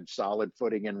folks had solid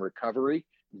footing in recovery.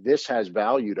 This has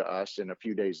value to us. And a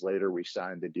few days later, we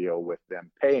signed the deal with them,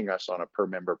 paying us on a per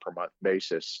member per month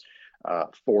basis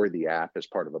for the app as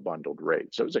part of a bundled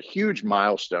rate. So it was a huge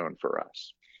milestone for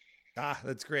us.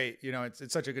 That's great.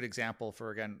 It's such a good example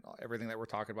for, again, everything that we're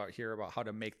talking about here about how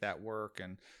to make that work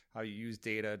and how you use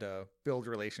data to build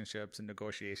relationships and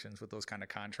negotiations with those kind of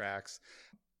contracts.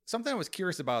 Something I was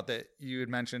curious about that you had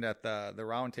mentioned at the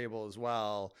roundtable as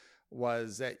well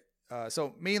was that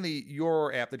so mainly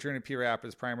your app, the JourneyPure app,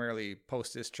 is primarily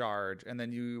post-discharge, and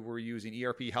then you were using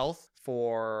ERP Health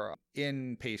for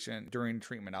inpatient during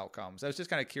treatment outcomes. I was just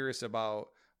kind of curious about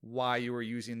why you were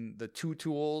using the two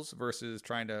tools versus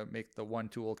trying to make the one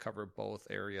tool cover both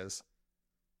areas.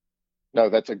 No,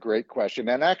 that's a great question.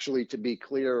 And actually, to be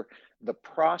clear, the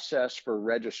process for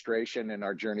registration in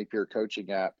our JourneyPure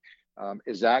coaching app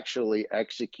is actually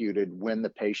executed when the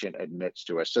patient admits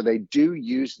to us. So they do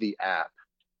use the app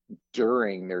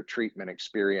during their treatment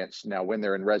experience. Now, when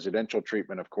they're in residential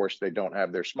treatment, of course, they don't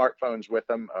have their smartphones with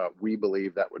them. We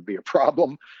believe that would be a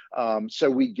problem. So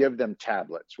we give them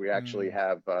tablets. We actually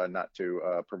have, not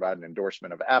to provide an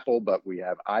endorsement of Apple, but we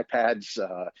have iPads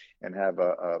and have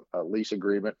a lease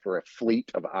agreement for a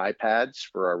fleet of iPads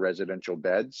for our residential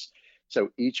beds. So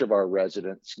each of our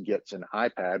residents gets an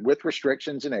iPad with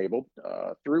restrictions enabled,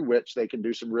 through which they can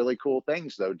do some really cool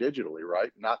things, though, digitally,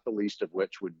 right? Not the least of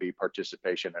which would be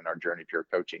participation in our JourneyPure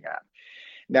coaching app.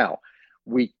 Now,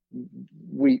 we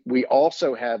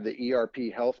also have the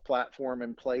ERP Health platform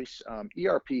in place.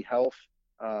 ERP Health,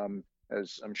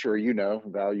 as I'm sure you know,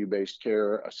 value-based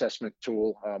care assessment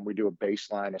tool. We do a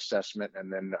baseline assessment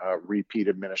and then repeat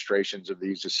administrations of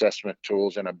these assessment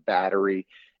tools in a battery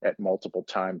at multiple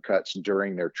time cuts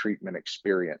during their treatment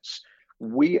experience.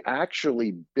 We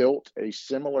actually built a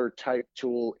similar type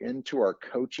tool into our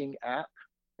coaching app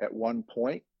at one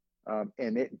point,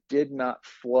 and it did not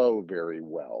flow very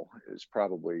well, is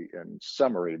probably in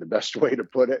summary the best way to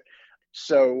put it.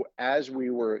 So as we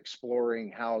were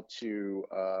exploring how to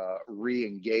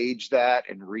re-engage that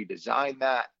and redesign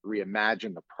that,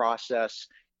 reimagine the process,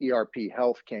 ERP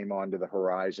Health came onto the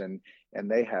horizon, and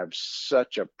they have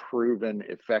such a proven,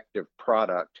 effective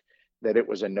product that it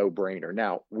was a no-brainer.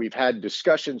 Now, we've had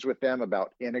discussions with them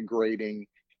about integrating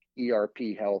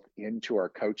ERP Health into our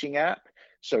coaching app.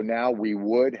 So now we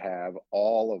would have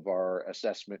all of our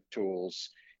assessment tools,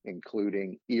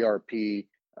 including ERP,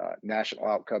 national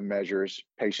outcome measures,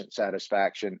 patient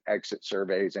satisfaction, exit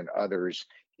surveys, and others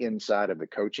inside of the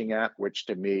coaching app, which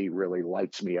to me really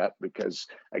lights me up because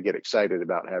I get excited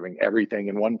about having everything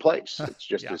in one place. It's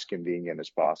just as convenient as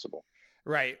possible.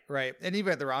 Right. And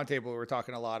even at the roundtable, we were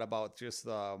talking a lot about just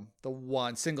the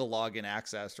one single login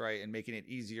access, right? And making it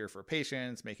easier for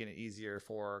patients, making it easier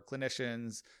for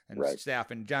clinicians and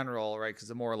staff in general, right? Because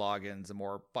the more logins, the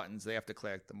more buttons they have to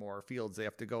click, the more fields they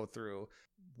have to go through.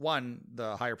 One,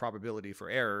 the higher probability for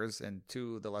errors, and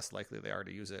two, the less likely they are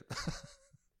to use it.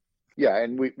 Yeah,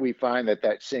 and we find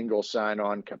that single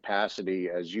sign-on capacity,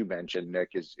 as you mentioned,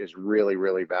 Nick, is really,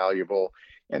 really valuable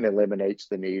and eliminates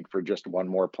the need for just one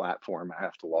more platform I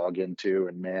have to log into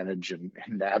and manage and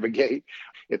navigate.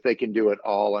 If they can do it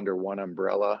all under one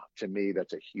umbrella, to me,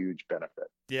 that's a huge benefit.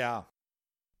 Yeah.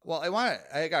 Well,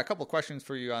 I got a couple of questions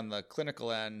for you on the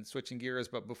clinical end, switching gears.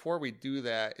 But before we do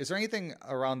that, is there anything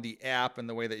around the app and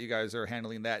the way that you guys are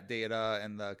handling that data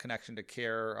and the connection to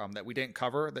care that we didn't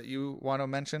cover that you want to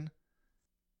mention?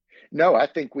 No, I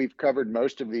think we've covered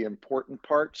most of the important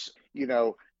parts.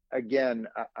 Again,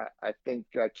 I think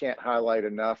I can't highlight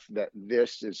enough that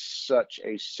this is such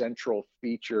a central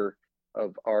feature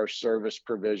of our service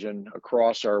provision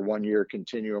across our one-year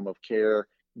continuum of care,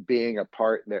 being a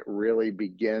part that really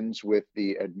begins with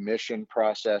the admission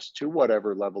process to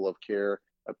whatever level of care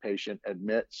a patient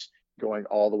admits, going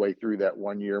all the way through that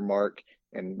one-year mark.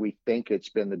 And we think it's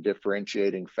been the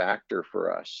differentiating factor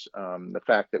for us. The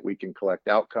fact that we can collect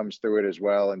outcomes through it as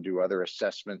well and do other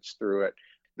assessments through it,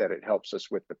 that it helps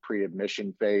us with the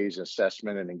pre-admission phase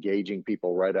assessment and engaging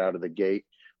people right out of the gate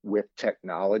with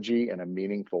technology in a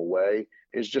meaningful way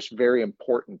is just very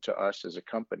important to us as a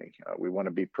company. We want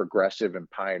to be progressive and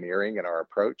pioneering in our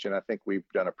approach, and I think we've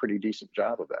done a pretty decent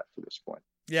job of that to this point.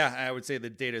 Yeah, I would say the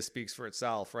data speaks for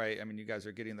itself, right? I mean, you guys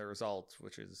are getting the results,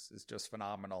 which is just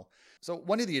phenomenal. So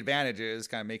one of the advantages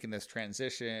kind of making this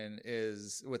transition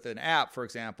is with an app, for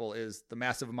example, is the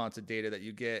massive amounts of data that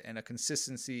you get and a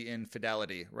consistency in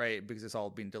fidelity, right? Because it's all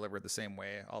being delivered the same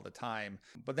way all the time.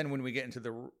 But then when we get into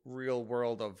the real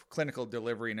world of clinical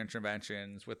delivery and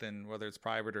interventions within whether it's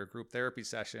private or group therapy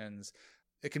sessions,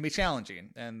 it can be challenging.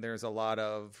 And there's a lot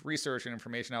of research and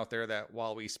information out there that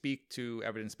while we speak to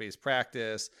evidence-based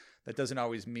practice, that doesn't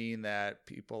always mean that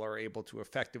people are able to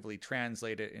effectively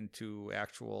translate it into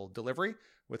actual delivery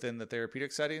within the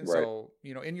therapeutic setting. Right. So,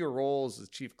 in your roles as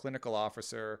chief clinical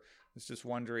officer, I was just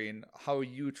wondering how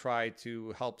you try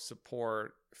to help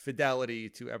support fidelity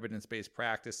to evidence-based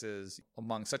practices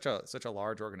among such a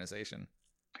large organization.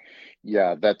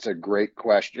 Yeah, that's a great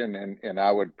question. And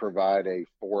I would provide a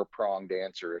four-pronged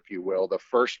answer, if you will. The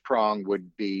first prong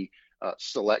would be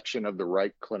selection of the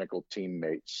right clinical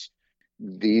teammates.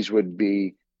 These would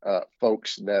be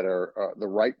folks that are the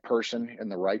right person in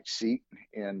the right seat.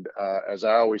 And as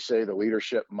I always say, the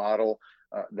leadership model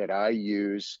that I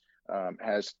use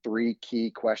has three key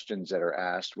questions that are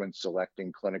asked when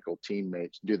selecting clinical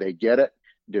teammates. Do they get it?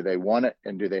 Do they want it?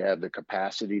 And do they have the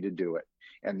capacity to do it?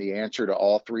 And the answer to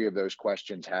all three of those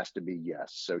questions has to be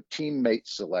yes. So teammate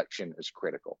selection is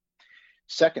critical.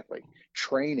 Secondly,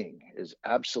 training is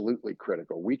absolutely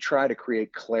critical. We try to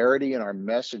create clarity in our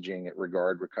messaging at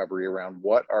Regard Recovery around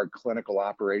what our clinical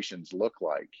operations look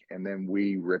like. And then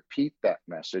we repeat that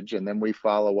message, and then we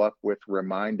follow up with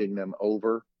reminding them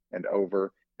over and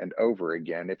over and over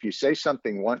again. If you say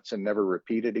something once and never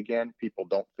repeat it again, people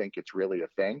don't think it's really a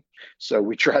thing. So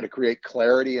we try to create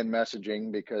clarity in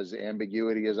messaging because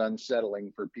ambiguity is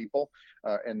unsettling for people.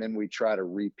 And then we try to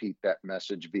repeat that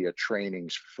message via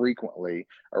trainings frequently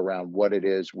around what it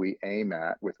is we aim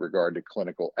at with regard to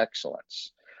clinical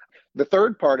excellence. The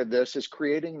third part of this is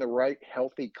creating the right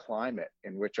healthy climate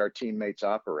in which our teammates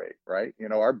operate, right?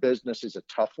 Our business is a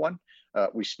tough one.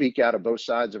 We speak out of both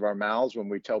sides of our mouths when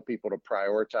we tell people to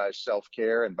prioritize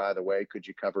self-care. And by the way, could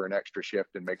you cover an extra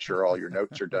shift and make sure all your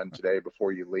notes are done today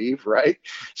before you leave, right?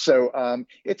 So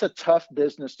it's a tough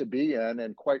business to be in.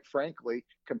 And quite frankly,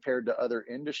 compared to other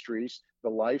industries, the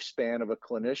lifespan of a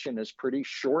clinician is pretty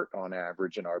short on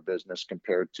average in our business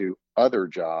compared to other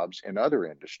jobs in other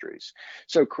industries.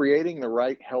 So creating the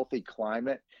right healthy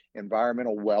climate,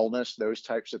 environmental wellness, those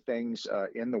types of things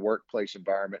in the workplace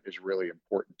environment is really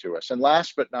important to us. And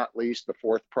last but not least, the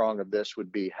fourth prong of this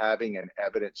would be having an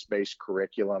evidence-based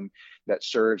curriculum that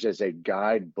serves as a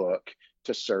guidebook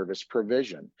to service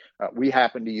provision. We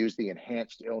happen to use the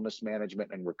Enhanced Illness Management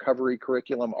and Recovery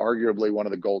curriculum, arguably one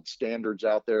of the gold standards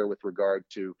out there with regard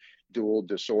to dual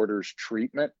disorders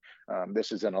treatment.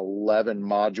 This is an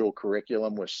 11-module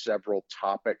curriculum with several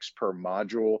topics per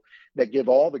module that give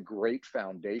all the great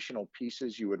foundational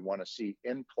pieces you would want to see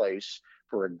in place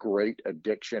for a great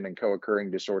addiction and co-occurring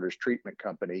disorders treatment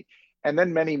company, and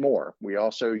then many more. We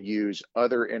also use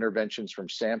other interventions from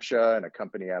SAMHSA and a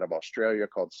company out of Australia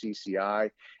called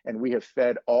CCI, and we have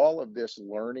fed all of this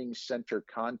learning center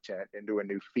content into a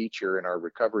new feature in our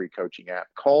recovery coaching app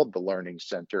called the Learning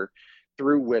Center,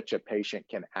 through which a patient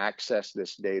can access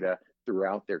this data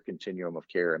throughout their continuum of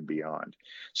care and beyond.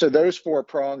 So those four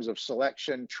prongs of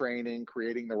selection, training,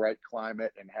 creating the right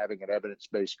climate, and having an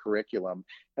evidence-based curriculum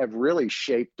have really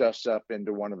shaped us up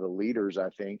into one of the leaders, I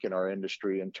think, in our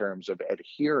industry in terms of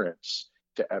adherence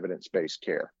to evidence-based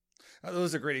care.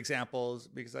 Those are great examples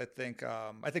because I think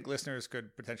listeners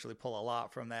could potentially pull a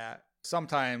lot from that.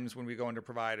 Sometimes when we go into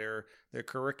provider, their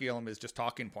curriculum is just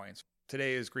talking points.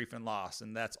 Today is grief and loss,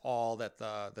 and that's all that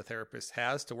the therapist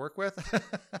has to work with,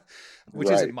 which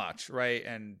isn't much, right?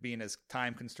 And being as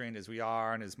time constrained as we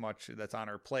are and as much that's on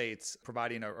our plates,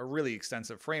 providing a really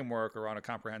extensive framework around a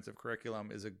comprehensive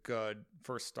curriculum is a good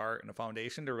first start and a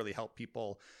foundation to really help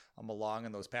people along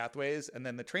in those pathways. And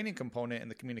then the training component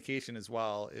and the communication as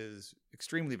well is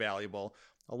extremely valuable.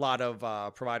 A lot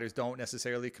of providers don't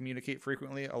necessarily communicate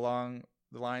frequently along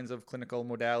the lines of clinical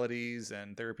modalities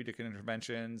and therapeutic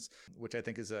interventions, which I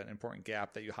think is an important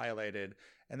gap that you highlighted.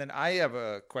 And then I have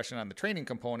a question on the training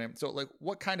component. So like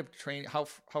what kind of training, how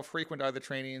frequent are the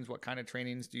trainings? What kind of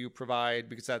trainings do you provide?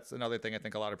 Because that's another thing I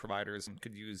think a lot of providers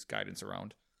could use guidance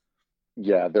around.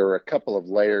 Yeah, there are a couple of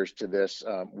layers to this.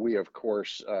 We, of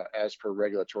course, as per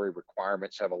regulatory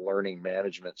requirements, have a learning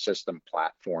management system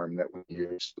platform that we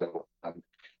use. So,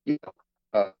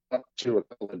 up to a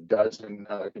couple of dozen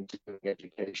continuing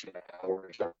education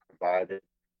hours are provided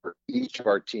for each of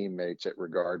our teammates at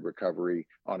Regard Recovery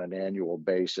on an annual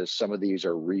basis. Some of these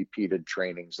are repeated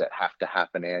trainings that have to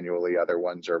happen annually. Other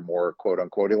ones are more quote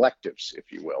unquote electives,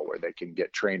 if you will, where they can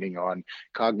get training on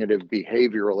cognitive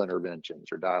behavioral interventions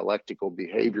or dialectical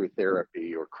behavior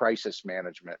therapy or crisis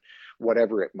management,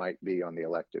 whatever it might be on the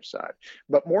elective side.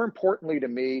 But more importantly to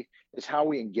me is how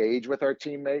we engage with our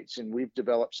teammates. And we've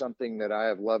developed something that I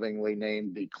have lovingly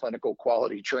named the Clinical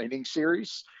Quality Training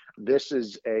Series. This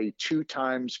is a 2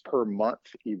 times per month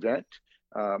event.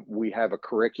 We have a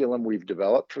curriculum we've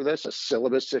developed for this, a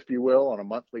syllabus, if you will, on a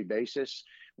monthly basis,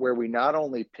 where we not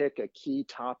only pick a key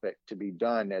topic to be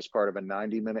done as part of a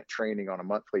 90-minute training on a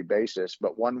monthly basis,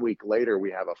 but 1 week later,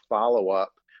 we have a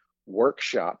follow-up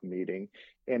workshop meeting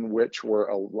in which we're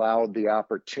allowed the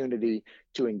opportunity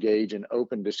to engage in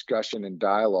open discussion and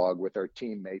dialogue with our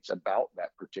teammates about that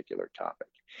particular topic.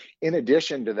 In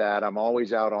addition to that, I'm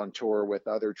always out on tour with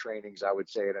other trainings, I would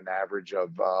say at an average of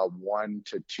 1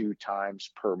 to 2 times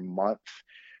per month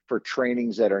for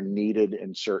trainings that are needed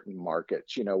in certain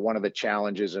markets. You know, one of the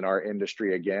challenges in our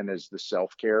industry, again, is the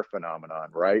self-care phenomenon,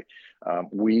 right?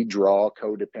 We draw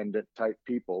codependent type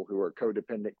people who are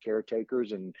codependent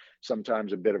caretakers and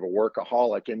sometimes a bit of a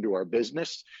workaholic into our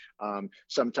business.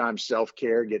 Sometimes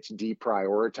self-care gets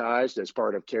deprioritized as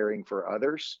part of caring for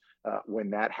others.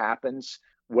 When that happens,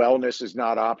 wellness is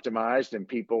not optimized and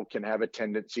people can have a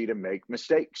tendency to make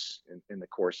mistakes in the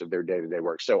course of their day-to-day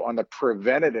work. So on the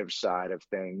preventative side of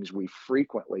things, we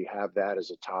frequently have that as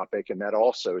a topic, and that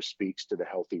also speaks to the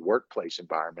healthy workplace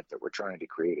environment that we're trying to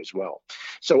create as well.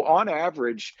 So on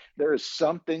average, there is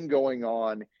something going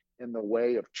on in the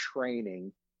way of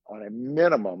training on a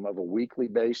minimum of a weekly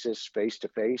basis,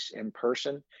 face-to-face, in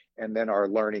person, and then our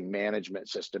learning management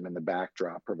system in the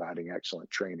backdrop, providing excellent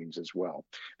trainings as well.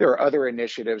 There are other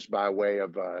initiatives by way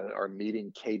of our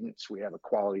meeting cadence. We have a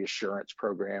quality assurance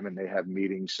program, and they have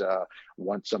meetings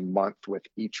once a month with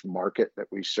each market that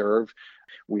we serve.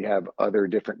 We have other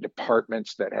different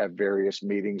departments that have various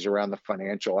meetings around the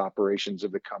financial operations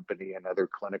of the company and other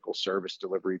clinical service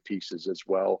delivery pieces as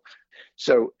well.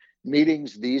 So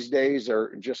meetings these days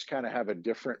are just kind of have a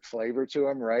different flavor to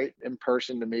them, right? In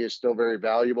person to me is still very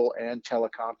valuable, and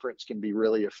teleconference can be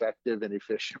really effective and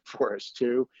efficient for us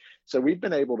too. So we've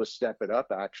been able to step it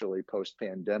up actually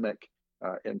post-pandemic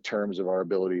in terms of our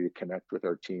ability to connect with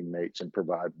our teammates and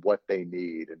provide what they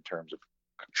need in terms of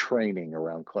training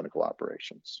around clinical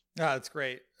operations. Yeah, that's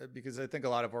great, because I think a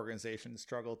lot of organizations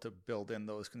struggle to build in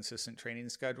those consistent training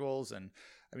schedules. And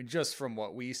I mean, just from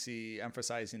what we see,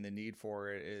 emphasizing the need for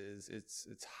it is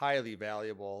it's highly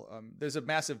valuable. There's a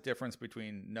massive difference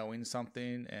between knowing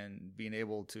something and being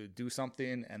able to do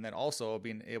something, and then also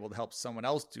being able to help someone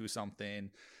else do something.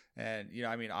 And, you know,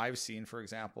 I mean, I've seen, for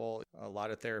example, a lot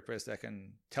of therapists that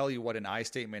can tell you what an I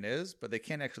statement is, but they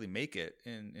can't actually make it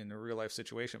in a real life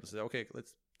situation. So, okay,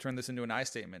 let's turn this into an I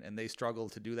statement, and they struggle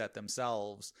to do that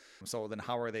themselves. So then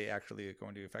how are they actually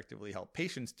going to effectively help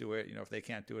patients do it, you know, if they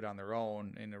can't do it on their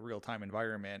own in a real time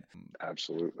environment?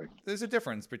 Absolutely. There's a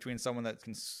difference between someone that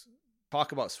can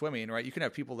talk about swimming, right? You can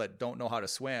have people that don't know how to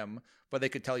swim, but they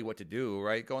could tell you what to do,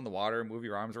 right? Go in the water, move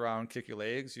your arms around, kick your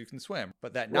legs, you can swim.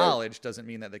 But that knowledge doesn't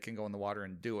mean that they can go in the water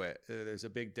and do it. There's a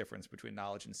big difference between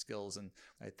knowledge and skills. And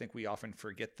I think we often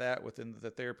forget that within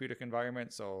the therapeutic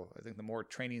environment. So I think the more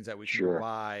trainings that we can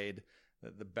provide,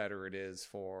 the better it is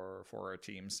for our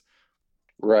teams.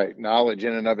 Right. Knowledge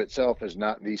in and of itself is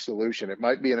not the solution. It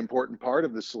might be an important part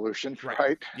of the solution,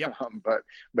 right? Yep.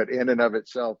 But in and of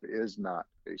itself is not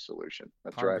a solution.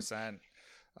 That's 100%. right.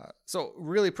 So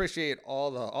really appreciate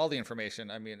all the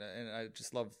information. I mean, and I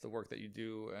just love the work that you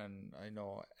do, and I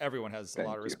know everyone has a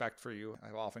lot of respect for you.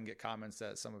 I often get comments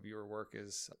that some of your work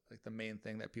is like the main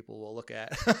thing that people will look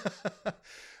at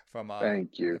from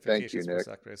Thank you, Nick.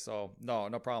 Perspective. So no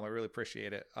problem. I really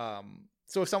appreciate it.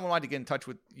 So if someone wanted to get in touch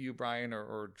with you, Brian,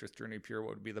 or just JourneyPure,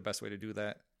 what would be the best way to do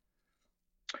that?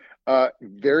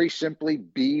 Very simply,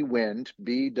 bwind,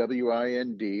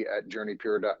 BWIND at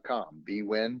JourneyPure.com.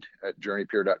 bwind at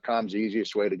JourneyPure.com is the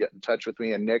easiest way to get in touch with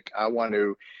me. And Nick, I want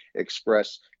to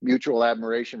express mutual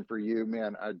admiration for you,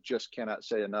 man. I just cannot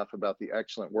say enough about the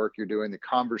excellent work you're doing, the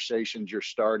conversations you're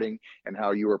starting, and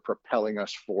how you are propelling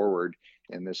us forward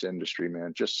in this industry,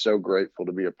 man. Just so grateful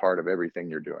to be a part of everything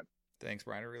you're doing. Thanks,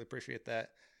 Brian. I really appreciate that.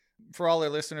 For all our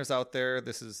listeners out there,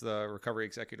 this is the Recovery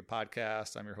Executive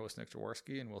Podcast. I'm your host, Nick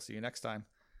Jaworski, and we'll see you next time.